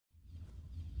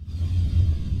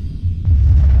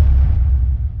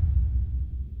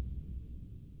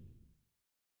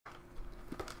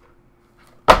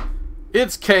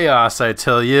It's chaos, I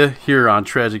tell you, here on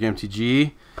Tragic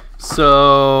MTG.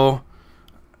 So,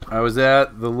 I was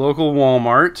at the local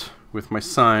Walmart with my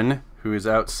son, who is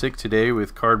out sick today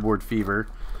with cardboard fever.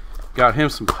 Got him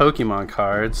some Pokemon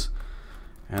cards,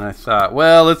 and I thought,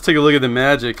 well, let's take a look at the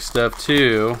Magic stuff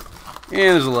too. And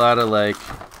there's a lot of, like,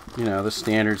 you know, the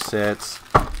standard sets.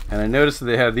 And I noticed that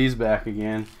they have these back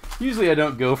again. Usually I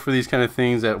don't go for these kind of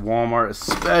things at Walmart,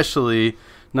 especially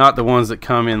not the ones that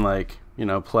come in, like, you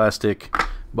know, plastic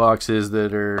boxes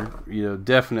that are, you know,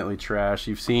 definitely trash.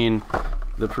 You've seen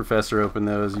the professor open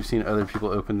those. You've seen other people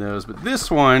open those. But this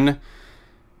one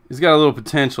has got a little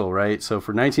potential, right? So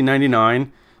for $19.99,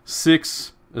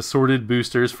 6 assorted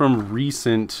boosters from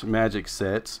recent Magic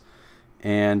sets.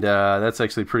 And that's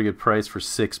actually a pretty good price for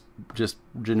 6 just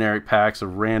generic packs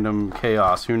of random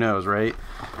chaos. Who knows, right?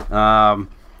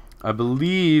 I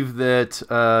believe that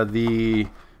the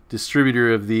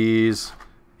distributor of these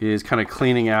is kind of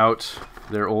cleaning out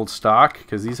their old stock,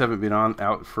 because these haven't been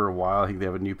out for a while. I think they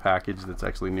have a new package that's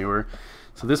actually newer.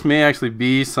 So this may actually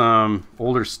be some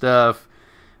older stuff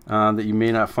that you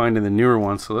may not find in the newer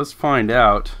ones. So let's find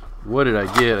out. What did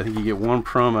I get? I think you get 1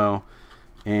 promo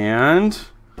and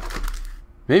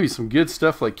maybe some good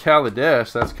stuff like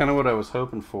Kaladesh. That's kind of what I was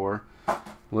hoping for.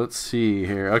 Let's see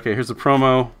here. Okay, here's the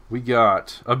promo. We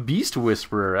got a Beast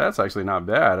Whisperer. That's actually not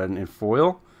bad. In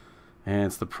foil. And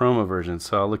it's the promo version.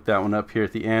 So I'll look that one up here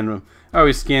at the end. I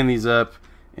always scan these up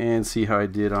and see how I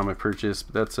did on my purchase.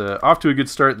 But that's off to a good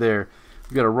start there.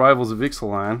 We got a Rivals of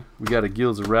Ixalan. We got a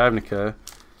Guilds of Ravnica.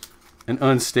 An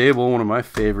Unstable, one of my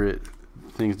favorite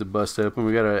things to bust open.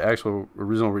 We got an actual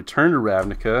original Return to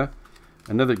Ravnica.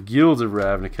 Another Guilds of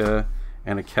Ravnica.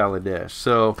 And a Kaladesh.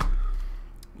 So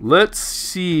let's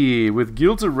see. With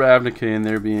Guilds of Ravnica in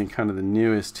there being kind of the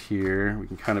newest here, we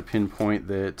can kind of pinpoint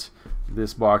that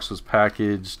this box was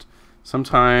packaged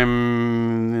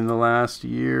sometime in the last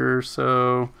year or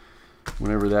so,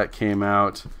 whenever that came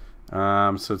out.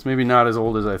 So it's maybe not as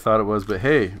old as I thought it was, but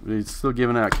hey, it's still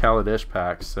giving out Kaladesh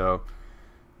packs. So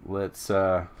let's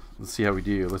see how we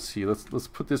do. Let's see. Let's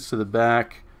put this to the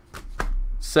back.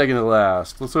 Second to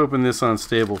last. Let's open this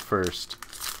Unstable first.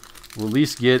 We'll at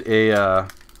least get a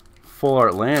full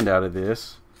art land out of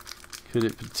this. Could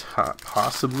it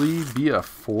possibly be a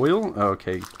foil?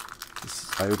 Okay.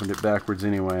 I opened it backwards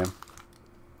anyway.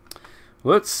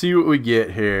 Let's see what we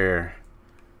get here.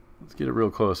 Let's get it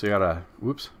real close. We got a,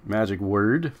 whoops, Magic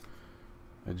Word.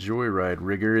 A Joyride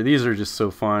Rigger. These are just so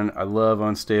fun. I love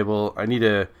Unstable. I need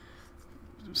to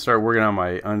start working on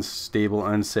my Unstable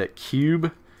Unset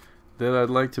Cube that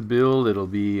I'd like to build. It'll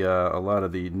be a lot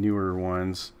of the newer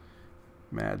ones.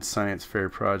 Mad Science Fair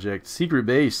Project. Secret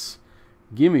Base.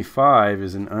 Gimme 5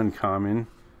 is an uncommon.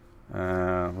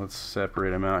 Let's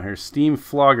separate them out here. Steam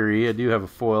Floggery. I do have a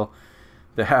foil.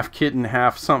 The half kitten,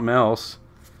 half something else.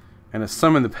 And a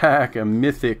Summon the Pack, a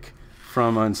mythic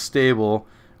from Unstable,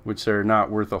 which are not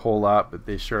worth a whole lot, but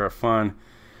they sure are fun.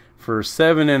 For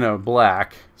 7 and a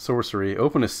black, sorcery,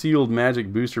 open a sealed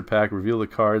magic booster pack, reveal the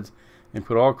cards, and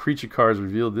put all creature cards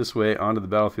revealed this way onto the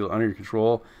battlefield under your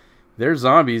control. They're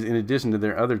zombies in addition to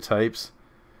their other types.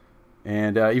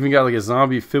 And even got like a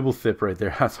zombie Fibblethip right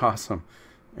there. That's awesome.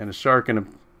 And a shark and a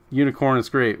unicorn is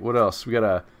great. What else? We got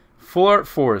a Full Art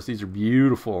Forest. These are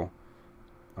beautiful.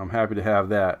 I'm happy to have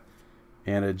that.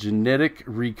 And a Genetic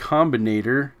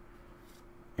Recombinator.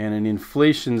 And an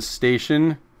Inflation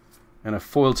Station. And a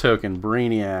foil token,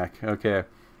 Brainiac. Okay. At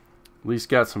least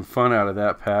got some fun out of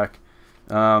that pack.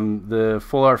 The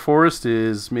Full Art Forest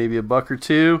is maybe a buck or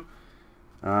two.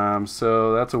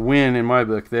 So that's a win in my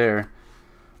book there.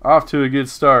 Off to a good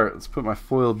start. Let's put my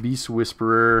foil Beast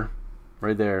Whisperer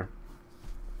right there.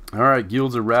 Alright,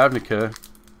 Guilds of Ravnica.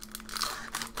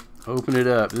 Open it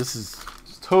up. This is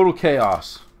total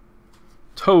chaos.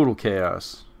 Total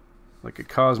chaos. Like a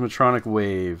Cosmotronic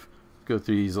wave. Go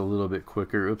through these a little bit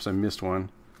quicker. Oops, I missed one.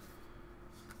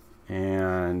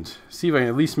 And see if I can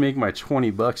at least make my 20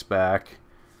 bucks back.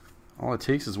 All it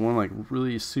takes is one like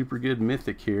really super good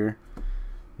mythic here.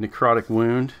 Necrotic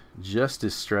Wound,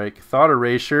 Justice Strike, Thought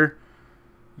Erasure.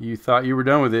 You thought you were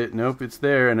done with it. Nope, it's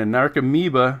there. And a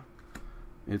Narcomoeba.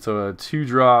 It's a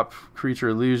 2-drop creature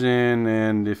illusion,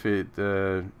 and if it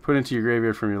put into your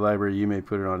graveyard from your library, you may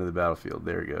put it onto the battlefield.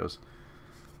 There it goes.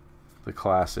 The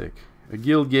classic. A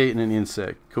Guild Gate and an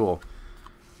Insect. Cool.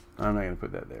 I'm not going to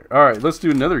put that there. Alright, let's do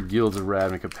another Guilds of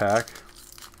Ravnica pack.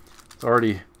 It's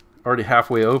already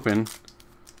halfway open.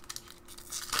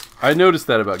 I noticed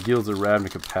that about Guilds of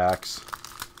Ravnica packs.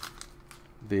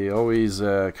 They always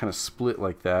kind of split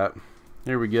like that.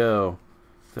 There we go.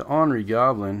 The Ornery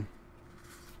Goblin.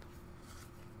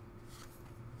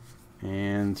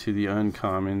 And to the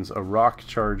uncommons, a Rock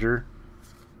Charger.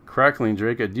 Crackling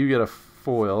Drake. I do get a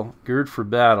foil. Gird for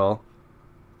Battle.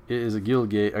 It is a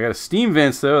Guildgate. I got a Steam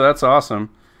Vents, though. That's awesome.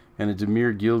 And a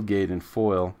Dimir Guildgate in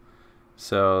foil.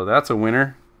 So that's a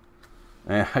winner.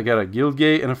 And I got a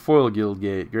Guildgate and a foil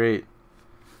Guildgate. Great.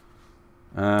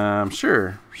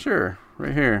 Sure.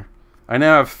 Right here. I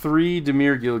now have 3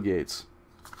 Dimir Guildgates.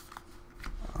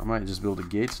 I might just build a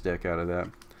Gates deck out of that.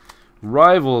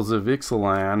 Rivals of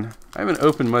Ixalan. I haven't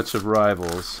opened much of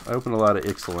Rivals. I opened a lot of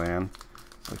Ixalan.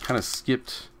 I kind of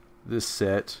skipped this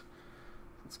set.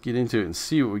 Let's get into it and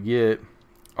see what we get.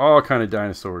 All kind of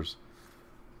dinosaurs.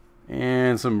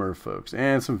 And some merfolks.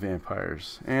 And some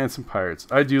vampires. And some pirates.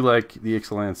 I do like the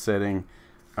Ixalan setting.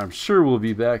 I'm sure we'll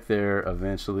be back there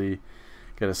eventually.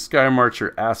 Got a Sky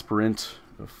Marcher Aspirant.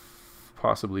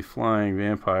 Possibly flying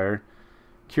vampire.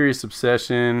 Curious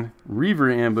Obsession.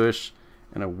 Reaver Ambush.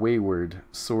 And a Wayward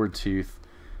Swordtooth.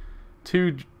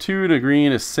 2 and a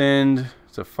green, Ascend.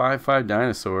 It's a 5/5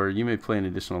 dinosaur. You may play an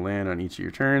additional land on each of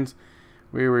your turns.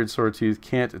 Wayward Swordtooth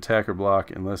can't attack or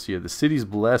block unless you have the City's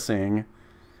Blessing.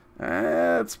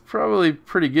 That's probably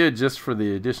pretty good just for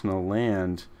the additional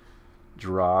land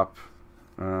drop.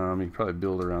 You can probably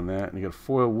build around that. And you got a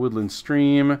foil Woodland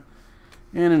Stream.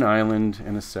 And an island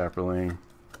and a Sapperling.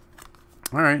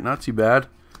 Alright, not too bad.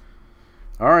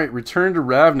 Alright, Return to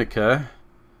Ravnica.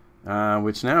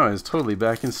 Which now is totally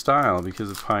back in style because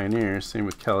of Pioneer. Same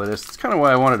with Calidus. That's kind of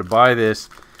why I wanted to buy this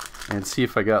and see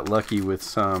if I got lucky with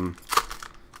some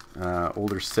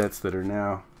older sets that are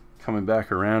now coming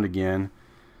back around again.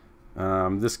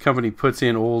 This company puts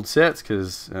in old sets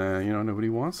because nobody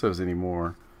wants those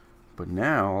anymore. But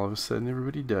now all of a sudden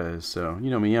everybody does. So you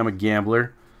know me, I'm a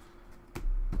gambler.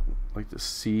 Like to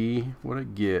see what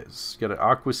it gets. Got an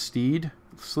Aqua Steed,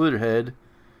 Slitherhead,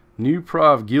 New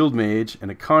Prov Guildmage,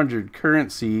 and a Conjured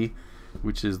Currency,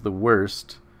 which is the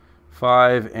worst.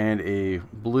 5 and a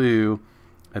blue.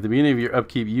 At the beginning of your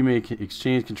upkeep, you may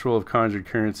exchange control of Conjured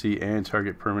Currency and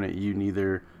target permanent you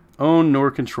neither own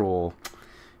nor control.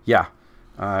 Yeah,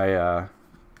 I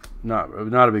not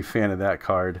a big fan of that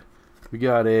card. We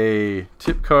got a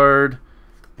tip card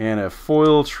and a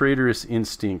foil Traitorous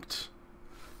Instinct.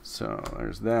 So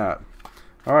there's that.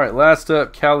 All right, last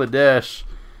up, Kaladesh.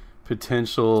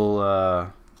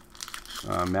 Potential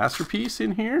masterpiece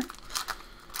in here.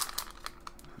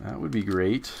 That would be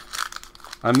great.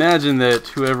 I imagine that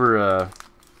whoever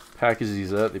packages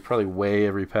these up, they probably weigh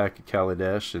every pack of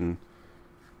Kaladesh and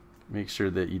make sure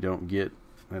that you don't get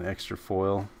an extra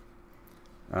foil.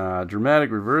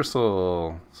 Dramatic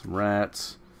Reversal, some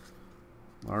rats,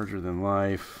 Larger Than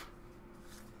Life,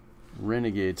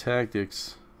 Renegade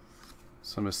Tactics,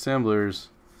 some assemblers.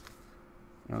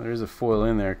 Now there's a foil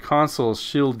in there. Console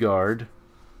Shield Guard.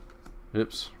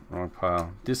 Oops, wrong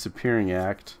pile. Disappearing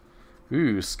Act.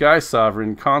 Ooh, Sky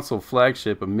Sovereign, console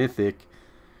flagship, a mythic.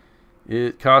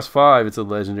 It costs 5. It's a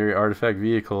legendary artifact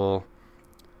vehicle.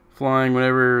 Flying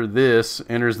whenever this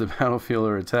enters the battlefield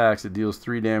or attacks, it deals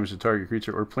 3 damage to target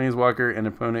creature or planeswalker an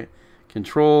opponent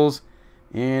controls.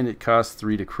 And it costs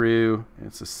 3 to crew.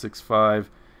 It's a 6/5.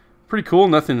 Pretty cool,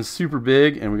 nothing super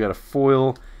big. And we got a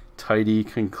foil Tidy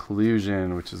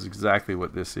Conclusion, which is exactly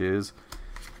what this is.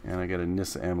 And I got a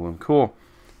Nissa emblem. Cool.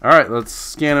 Alright, let's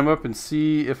scan them up and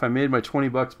see if I made my 20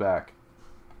 bucks back.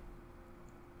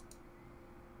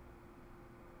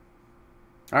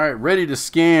 Alright, ready to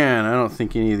scan. I don't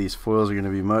think any of these foils are going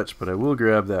to be much, but I will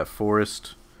grab that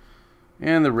Forest.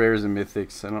 And the rares and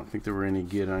mythics. I don't think there were any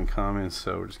good uncommons,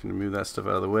 so we're just going to move that stuff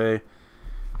out of the way.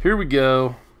 Here we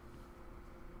go.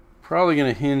 Probably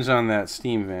going to hinge on that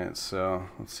Steam Vent, so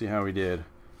let's see how we did.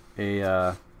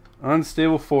 A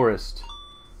Unstable Forest.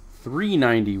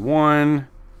 391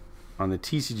 on the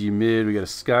TCG MID. We got a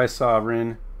Sky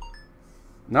Sovereign.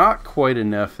 Not quite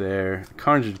enough there.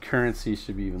 Conjured Currency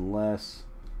should be even less.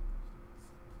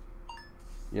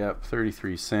 Yep,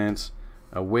 33 cents.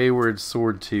 A Wayward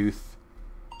Swordtooth.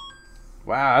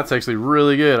 Wow, that's actually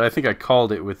really good. I think I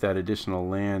called it with that additional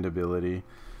land ability.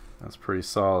 That's pretty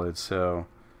solid. So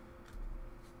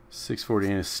 640.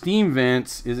 And a Steam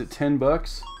Vents, is it 10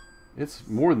 bucks? It's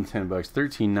more than 10 bucks.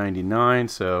 $13.99.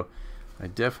 So I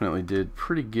definitely did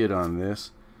pretty good on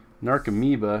this.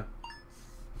 Narcomoeba,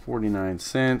 49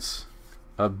 cents.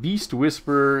 A Beast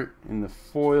Whisperer in the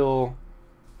foil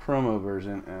promo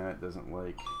version. It doesn't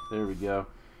like. There we go.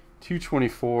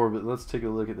 224, but let's take a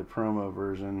look at the promo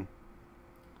version.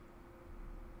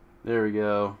 There we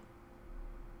go.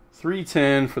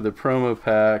 310 for the promo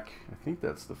pack. I think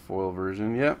that's the foil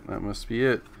version. Yep, that must be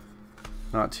it.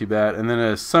 Not too bad. And then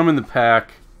a Summon the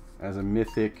Pack as a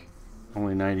mythic.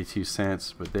 Only 92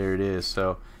 cents, but there it is.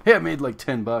 So, hey, I made like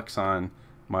 10 bucks on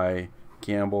my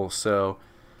gamble, so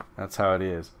that's how it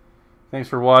is. Thanks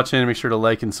for watching. Make sure to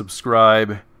like and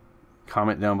subscribe.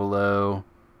 Comment down below.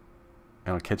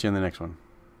 And I'll catch you in the next one.